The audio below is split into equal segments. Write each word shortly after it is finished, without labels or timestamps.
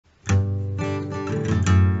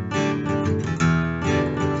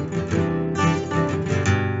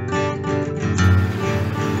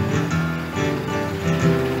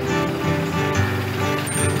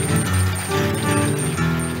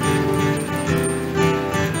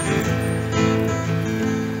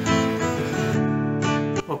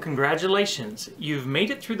Congratulations! You've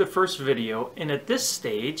made it through the first video, and at this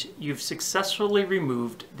stage you've successfully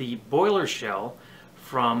removed the boiler shell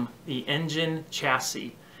from the engine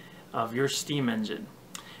chassis of your steam engine.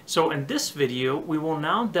 So in this video we will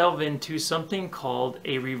now delve into something called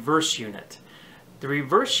a reverse unit. The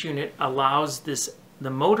reverse unit allows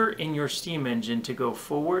the motor in your steam engine to go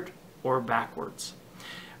forward or backwards.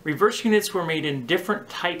 Reverse units were made in different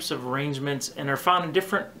types of arrangements and are found in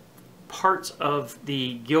different parts of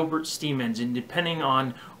the Gilbert steam engine depending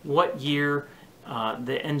on what year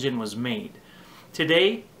the engine was made.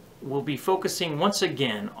 Today we'll be focusing once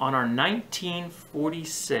again on our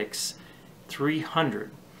 1946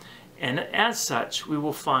 300, and as such we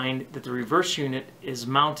will find that the reverse unit is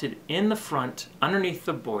mounted in the front underneath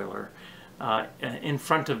the boiler in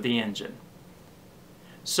front of the engine.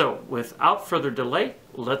 So without further delay,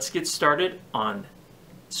 let's get started on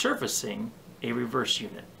servicing a reverse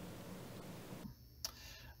unit.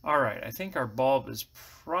 Alright, I think our bulb is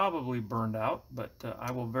probably burned out, but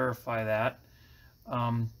I will verify that.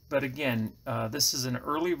 But again, this is an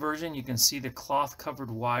early version. You can see the cloth covered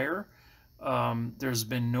wire. There's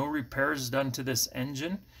been no repairs done to this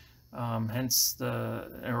engine, hence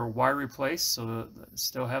or wire replaced, so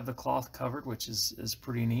still have the cloth covered, which is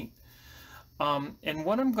pretty neat. And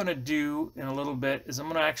what I'm going to do in a little bit is I'm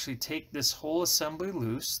going to actually take this whole assembly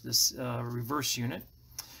loose, this reverse unit,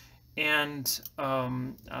 and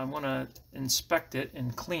I want to inspect it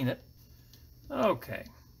and clean it. Okay,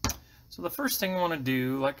 so the first thing I want to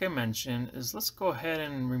do, like I mentioned, is let's go ahead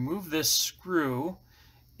and remove this screw.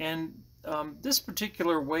 And this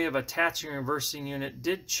particular way of attaching a reversing unit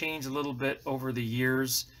did change a little bit over the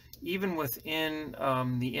years. Even within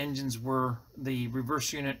the engines where the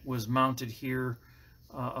reverse unit was mounted here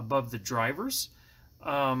above the drivers.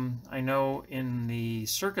 I know in the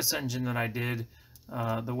circus engine that I did,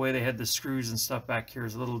 the way they had the screws and stuff back here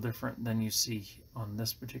is a little different than you see on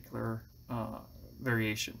this particular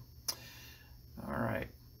variation. All right,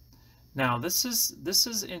 now this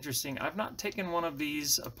is interesting. I've not taken one of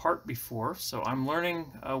these apart before, so I'm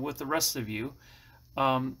learning with the rest of you.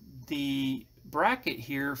 The bracket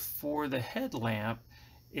here for the headlamp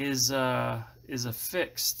is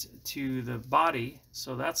affixed to the body,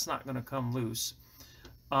 so that's not going to come loose.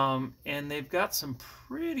 And they've got some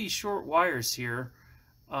pretty short wires here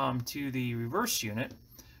to the reverse unit,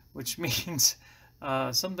 which means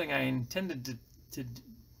something I intended to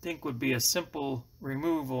think would be a simple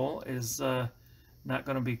removal is not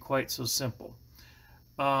going to be quite so simple.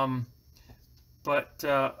 But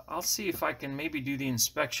I'll see if I can maybe do the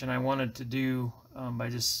inspection I wanted to do by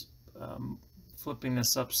just flipping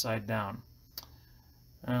this upside down.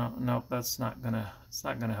 Nope, it's not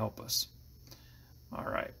gonna help us. All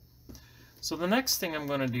right. So the next thing I'm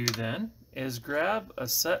going to do then is grab a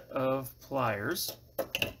set of pliers.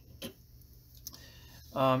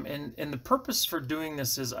 And the purpose for doing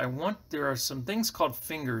this is there are some things called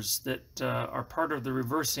fingers that are part of the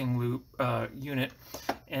reversing loop unit,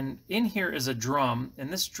 and in here is a drum,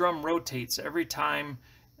 and this drum rotates every time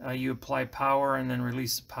you apply power and then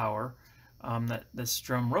release the power. This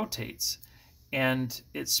drum rotates, and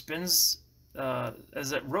it spins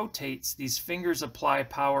as it rotates. These fingers apply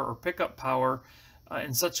power or pick up power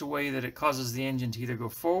in such a way that it causes the engine to either go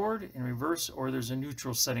forward in reverse, or there's a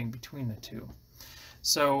neutral setting between the two.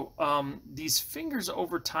 So these fingers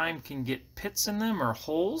over time can get pits in them or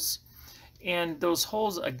holes, and those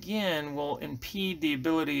holes again will impede the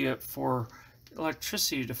ability for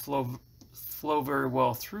electricity to flow very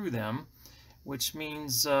well through them, which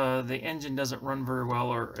means the engine doesn't run very well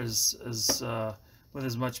or with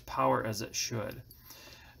as much power as it should.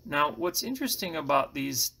 Now what's interesting about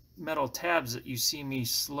these metal tabs that you see me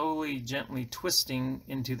slowly gently twisting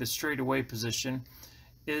into the straightaway position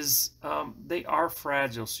is they are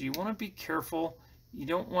fragile, so you want to be careful. You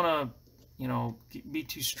don't want to be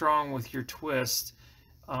too strong with your twist,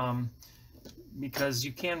 because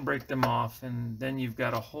you can break them off, and then you've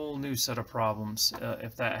got a whole new set of problems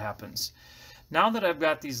if that happens. Now that I've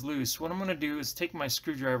got these loose, what I'm going to do is take my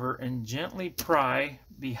screwdriver and gently pry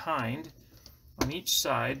behind on each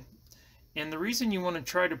side. And the reason you want to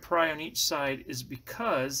try to pry on each side is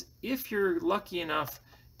because if you're lucky enough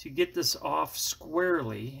to get this off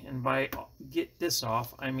squarely, and by get this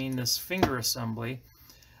off I mean this finger assembly,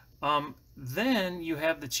 then you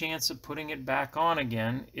have the chance of putting it back on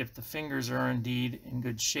again if the fingers are indeed in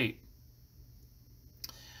good shape.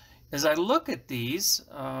 As I look at these,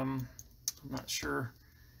 I'm not sure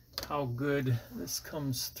how good this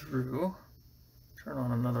comes through. Turn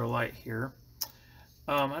on another light here.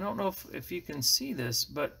 I don't know if you can see this,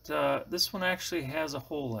 but this one actually has a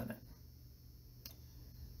hole in it.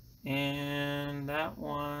 and that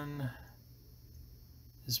one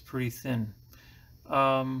is pretty thin.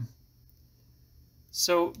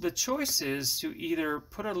 So the choice is to either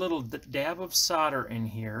put a little dab of solder in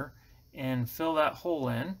here and fill that hole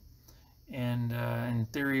in, and in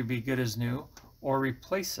theory be good as new, or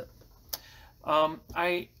replace it.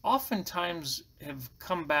 I oftentimes have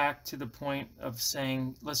come back to the point of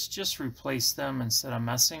saying, let's just replace them instead of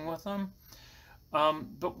messing with them.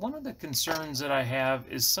 But one of the concerns that I have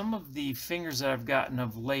is some of the fingers that I've gotten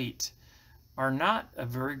of late are not a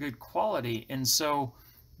very good quality, and so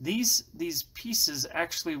these pieces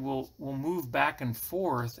actually will move back and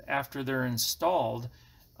forth after they're installed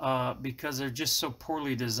because they're just so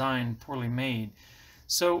poorly designed, poorly made.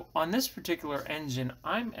 So on this particular engine,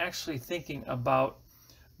 I'm actually thinking about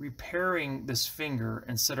repairing this finger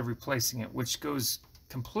instead of replacing it, which goes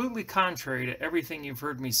completely contrary to everything you've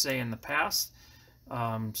heard me say in the past.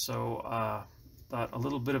 Thought a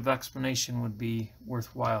little bit of explanation would be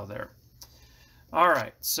worthwhile there. All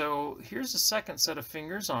right, so here's the second set of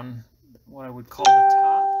fingers on what I would call the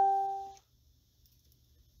top.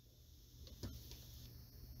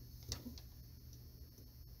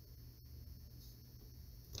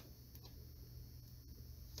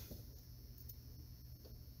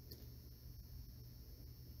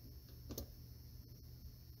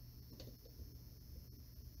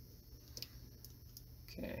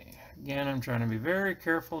 Okay, again, I'm trying to be very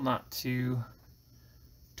careful not to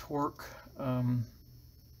torque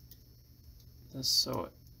this so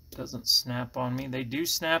it doesn't snap on me. They do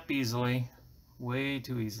snap easily, way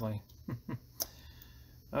too easily.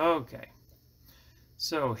 Okay,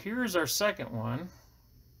 so here's our second one,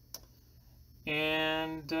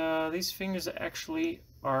 and these fingers actually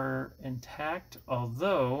are intact,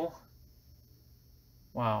 although,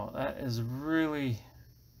 wow, that is really,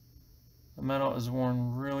 the metal is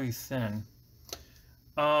worn really thin.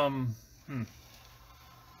 I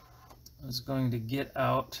was going to get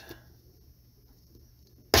out.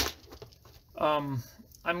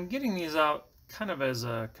 I'm getting these out kind of as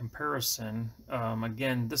a comparison.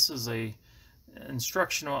 Again, this is a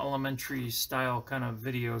instructional elementary style kind of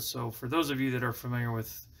video, so for those of you that are familiar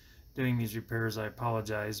with doing these repairs, I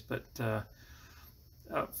apologize, but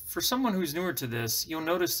for someone who's newer to this, you'll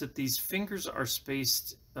notice that these fingers are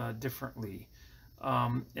spaced differently,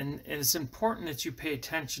 and it's important that you pay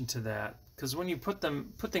attention to that, because when you put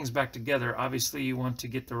things back together, obviously you want to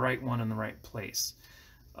get the right one in the right place.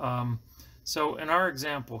 So in our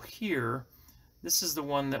example here, this is the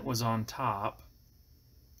one that was on top,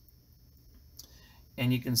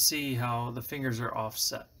 and you can see how the fingers are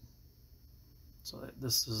offset. So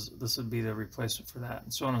this would be the replacement for that,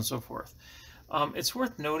 and so on and so forth. It's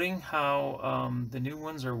worth noting how the new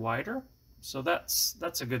ones are wider, so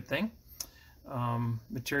that's a good thing.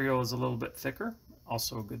 Material is a little bit thicker,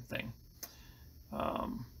 also a good thing.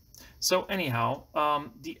 So anyhow,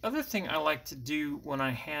 the other thing I like to do when I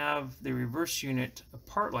have the reverse unit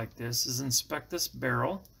apart like this is inspect this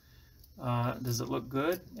barrel. Does it look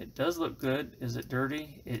good? It does look good. Is it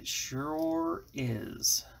dirty? It sure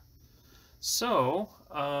is. So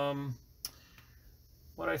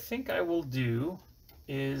what I think I will do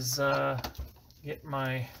is get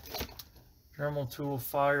my Dremel tool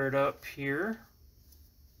fired up here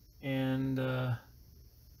and try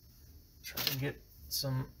to get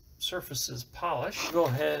some surfaces polished. Go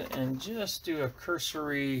ahead and just do a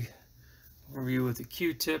cursory overview with a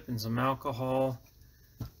Q-tip and some alcohol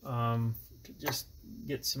to just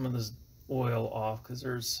get some of this oil off, because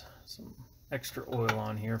there's some extra oil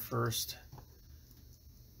on here first.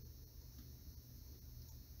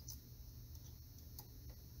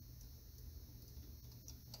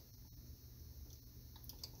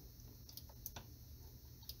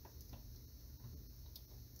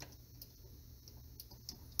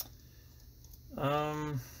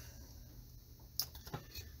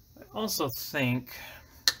 I also think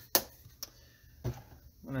I'm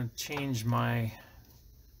going to change my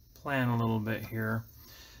plan a little bit here.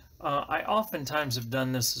 I oftentimes have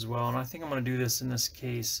done this as well, and I think I'm going to do this in this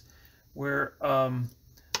case, where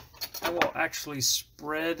I will actually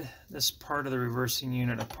spread this part of the reversing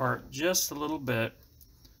unit apart just a little bit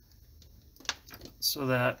so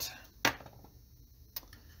that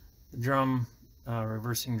the drum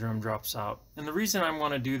reversing drum drops out. And the reason I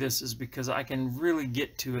want to do this is because I can really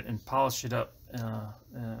get to it and polish it up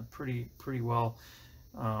pretty well,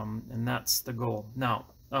 and that's the goal. Now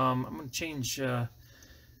I'm going to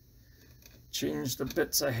change the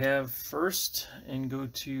bits I have first and go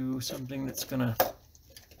to something that's going to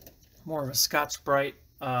more of a Scotch-Brite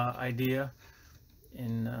idea,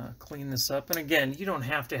 and clean this up. And again, you don't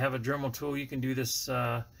have to have a Dremel tool. You can do this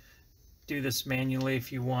do this manually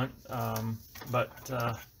if you want, but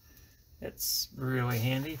it's really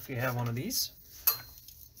handy if you have one of these.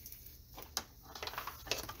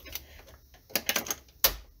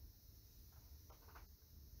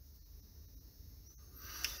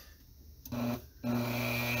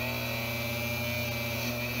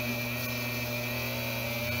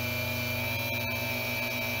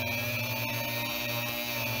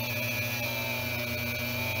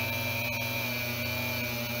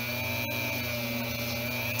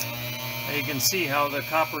 You can see how the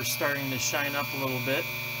copper is starting to shine up a little bit,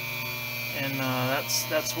 and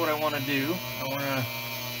that's what I want to do. I want to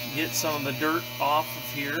get some of the dirt off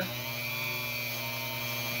of here.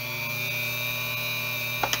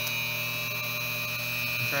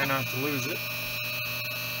 Try not to lose it.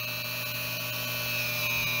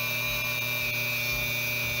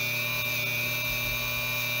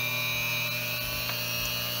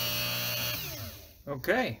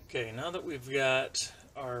 Okay, now that we've got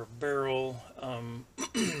our barrel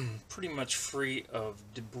pretty much free of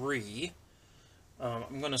debris,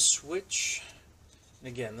 I'm going to switch. And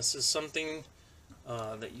again, this is something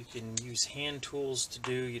that you can use hand tools to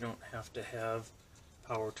do. You don't have to have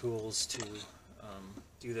power tools to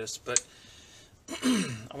do this, but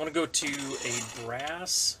I want to go to a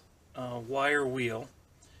brass wire wheel,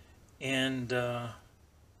 and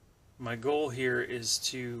my goal here is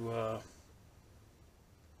to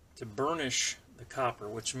burnish the copper,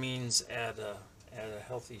 which means add a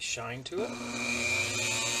healthy shine to it.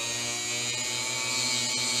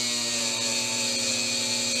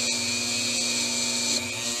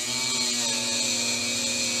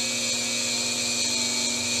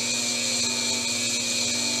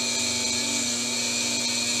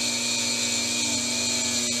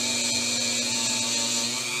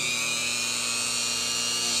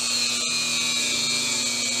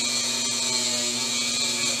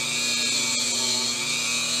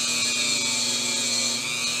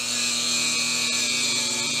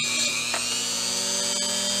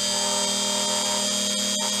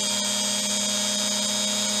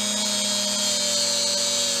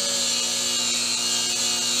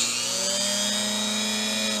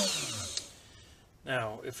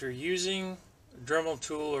 Now, if you're using a Dremel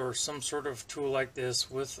tool or some sort of tool like this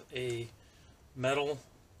with a metal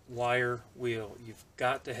wire wheel, you've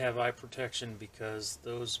got to have eye protection because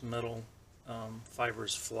those metal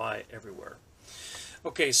fibers fly everywhere.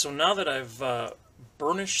 Okay, so now that I've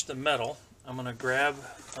burnished the metal, I'm going to grab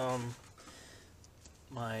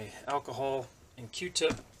my alcohol and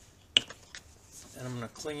Q-tip, and I'm going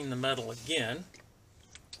to clean the metal again.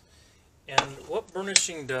 And what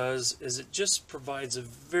burnishing does is it just provides a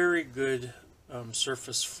very good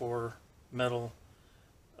surface for metal,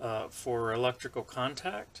 for electrical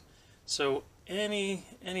contact. So any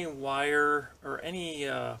wire or any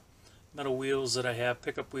metal wheels that I have,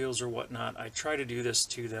 pickup wheels or whatnot, I try to do this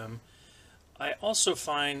to them. I also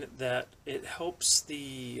find that it helps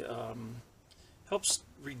helps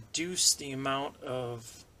reduce the amount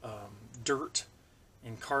of dirt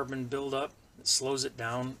and carbon buildup. It slows it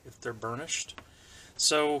down if they're burnished.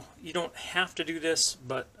 So you don't have to do this,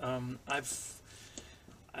 but I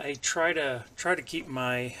try to keep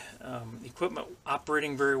my equipment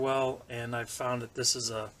operating very well, and I've found that this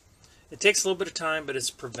is it takes a little bit of time, but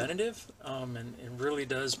it's preventative, and it really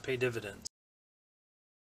does pay dividends.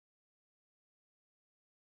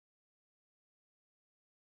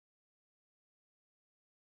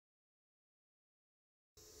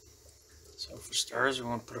 So for starters, we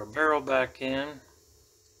want to put our barrel back in,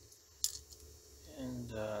 and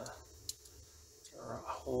there are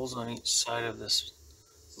holes on each side of this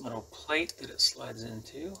metal plate that it slides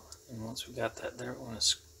into. And once we got that there, we want to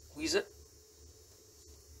squeeze it.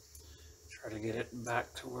 Try to get it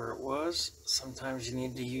back to where it was. Sometimes you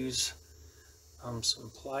need to use some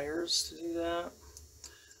pliers to do that.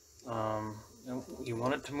 You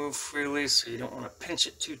want it to move freely, so you don't want to pinch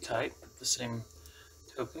it too tight. At the same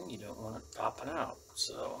token, you don't want it popping out.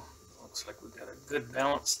 So looks like we've got a good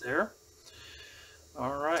balance there.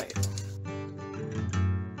 All right.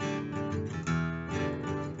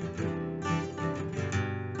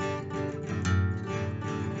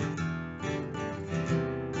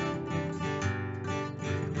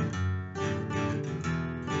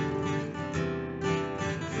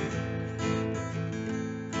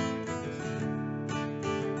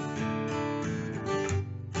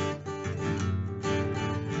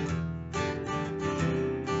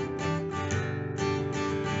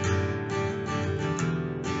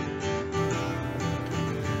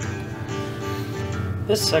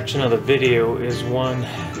 This section of the video is one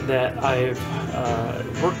that I've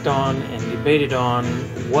worked on and debated on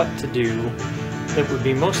what to do that would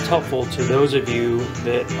be most helpful to those of you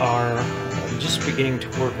that are just beginning to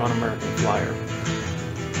work on American Flyer.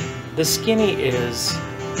 The skinny is,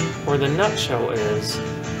 or the nutshell is,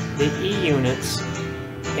 the E units,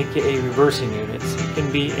 aka reversing units,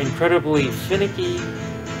 can be incredibly finicky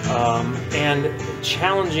and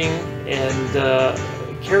challenging and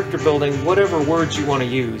character building, whatever words you want to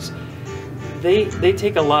use. They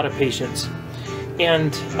take a lot of patience.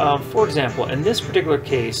 And for example, in this particular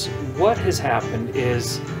case, what has happened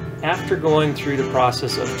is, after going through the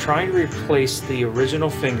process of trying to replace the original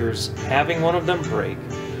fingers, having one of them break,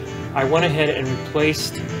 I went ahead and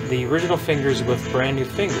replaced the original fingers with brand new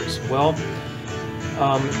fingers. Well,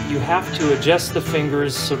 you have to adjust the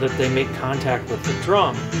fingers so that they make contact with the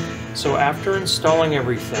drum. So after installing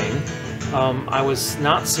everything, I was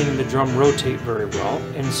not seeing the drum rotate very well,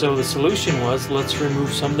 and so the solution was, let's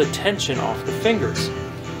remove some of the tension off the fingers.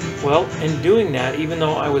 Well, in doing that, even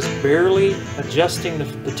though I was barely adjusting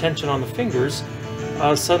the tension on the fingers,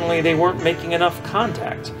 suddenly they weren't making enough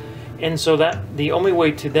contact. And so the only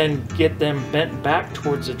way to then get them bent back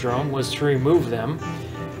towards the drum was to remove them,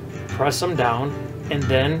 press them down, and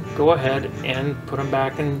then go ahead and put them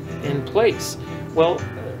back in place. Well,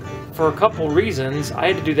 for a couple reasons, I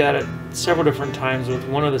had to do that at several different times with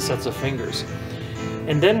one of the sets of fingers.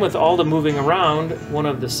 And then with all the moving around, one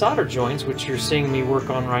of the solder joints, which you're seeing me work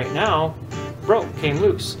on right now, came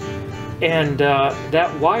loose. And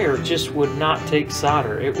that wire just would not take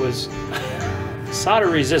solder. It was solder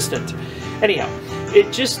resistant. Anyhow,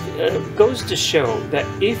 it just goes to show that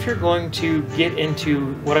if you're going to get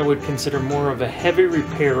into what I would consider more of a heavy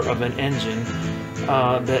repair of an engine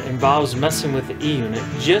that involves messing with the E unit,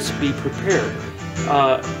 just be prepared.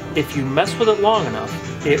 If you mess with it long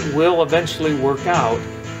enough, it will eventually work out.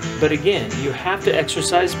 But again, you have to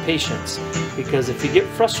exercise patience, because if you get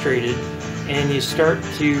frustrated and you start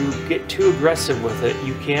to get too aggressive with it,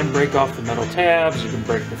 you can break off the metal tabs, you can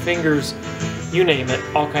break the fingers, you name it,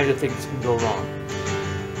 all kinds of things can go wrong.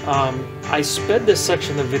 I sped this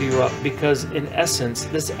section of the video up because, in essence,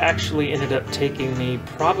 this actually ended up taking me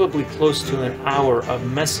probably close to an hour of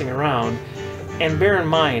messing around. And bear in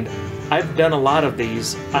mind, I've done a lot of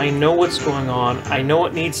these. I know what's going on, I know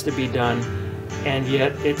what needs to be done, and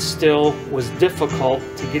yet it still was difficult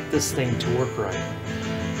to get this thing to work right.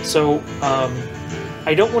 So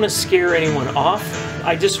I don't want to scare anyone off.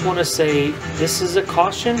 I just want to say this is a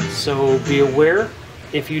caution, so be aware.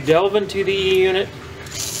 If you delve into the E unit,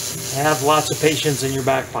 have lots of patience in your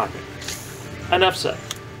back pocket. Enough said.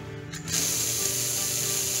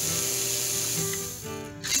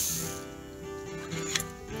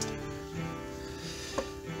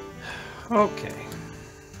 Okay,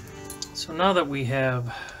 so now that we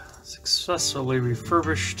have successfully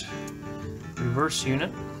refurbished the reverse unit,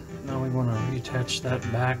 now we want to reattach that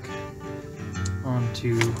back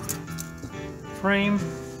onto frame.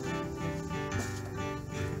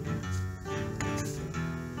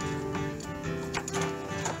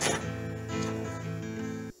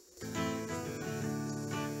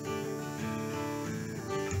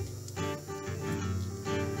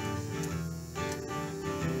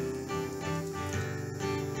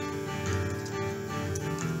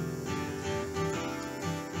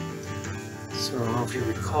 So I don't know if you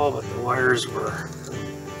recall, but the wires were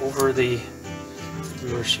over the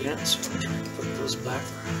reverse unit, so I'm trying to put those back.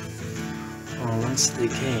 Well, once they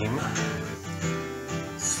came,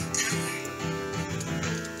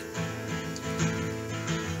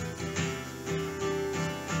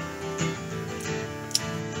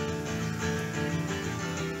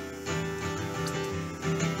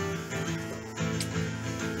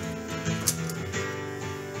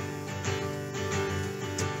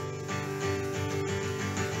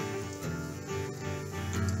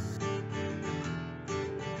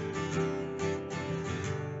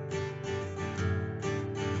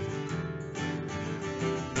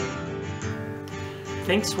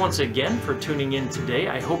 thanks once again for tuning in today.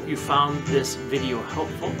 I hope you found this video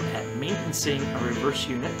helpful at maintaining a reverse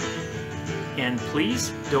unit. And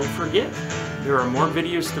please don't forget, there are more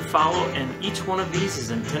videos to follow, and each one of these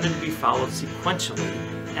is intended to be followed sequentially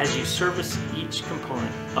as you service each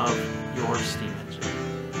component of your steam engine.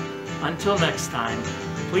 Until next time,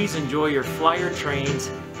 please enjoy your flyer trains,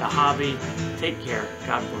 the hobby. Take care.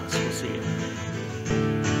 God bless. We'll see you.